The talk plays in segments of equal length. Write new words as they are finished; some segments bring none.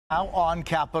Now on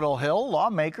Capitol Hill,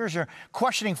 lawmakers are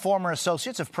questioning former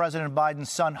associates of President Biden's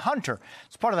son, Hunter.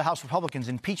 It's part of the House Republicans'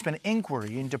 impeachment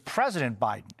inquiry into President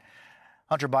Biden.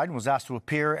 Hunter Biden was asked to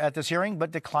appear at this hearing,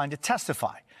 but declined to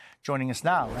testify. Joining us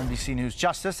now, NBC News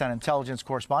Justice and Intelligence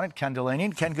correspondent Ken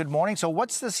Dilanian. Ken, good morning. So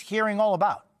what's this hearing all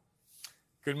about?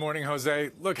 Good morning,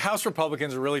 Jose. Look, House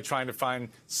Republicans are really trying to find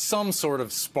some sort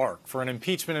of spark for an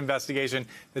impeachment investigation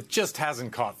that just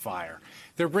hasn't caught fire.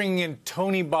 They're bringing in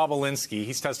Tony Bobulinski,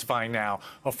 he's testifying now,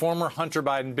 a former Hunter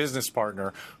Biden business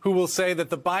partner, who will say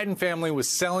that the Biden family was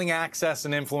selling access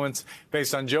and influence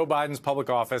based on Joe Biden's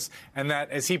public office, and that,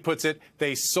 as he puts it,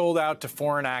 they sold out to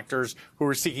foreign actors who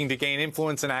were seeking to gain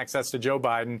influence and access to Joe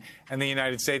Biden and the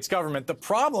United States government. The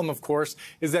problem, of course,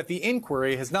 is that the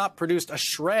inquiry has not produced a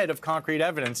shred of concrete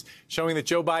evidence showing that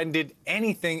Joe Biden did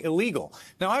anything illegal.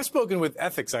 Now, I've spoken with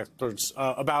ethics experts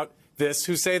about this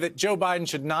who say that Joe Biden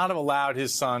should not have allowed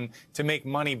his son to make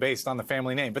money based on the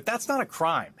family name. But that's not a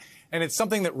crime. And it's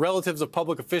something that relatives of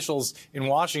public officials in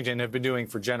Washington have been doing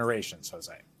for generations,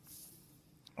 Jose.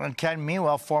 And Ken,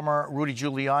 meanwhile, former Rudy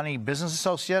Giuliani business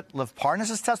associate Lev Parnas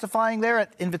is testifying there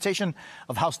at invitation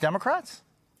of House Democrats?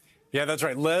 Yeah, that's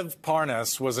right. Lev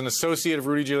Parnas was an associate of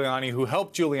Rudy Giuliani who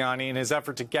helped Giuliani in his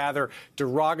effort to gather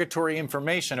derogatory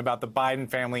information about the Biden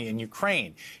family in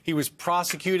Ukraine. He was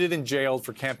prosecuted and jailed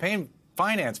for campaign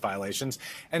finance violations,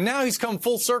 and now he's come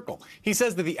full circle. He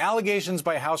says that the allegations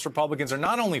by House Republicans are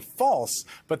not only false,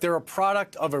 but they're a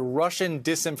product of a Russian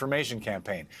disinformation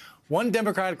campaign. One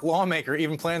Democratic lawmaker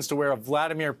even plans to wear a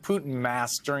Vladimir Putin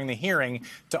mask during the hearing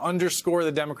to underscore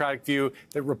the Democratic view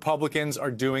that Republicans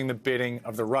are doing the bidding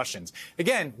of the Russians.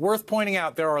 Again, worth pointing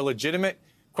out, there are legitimate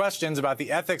questions about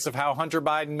the ethics of how Hunter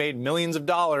Biden made millions of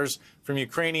dollars from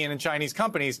Ukrainian and Chinese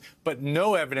companies, but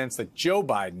no evidence that Joe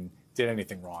Biden did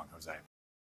anything wrong, Jose.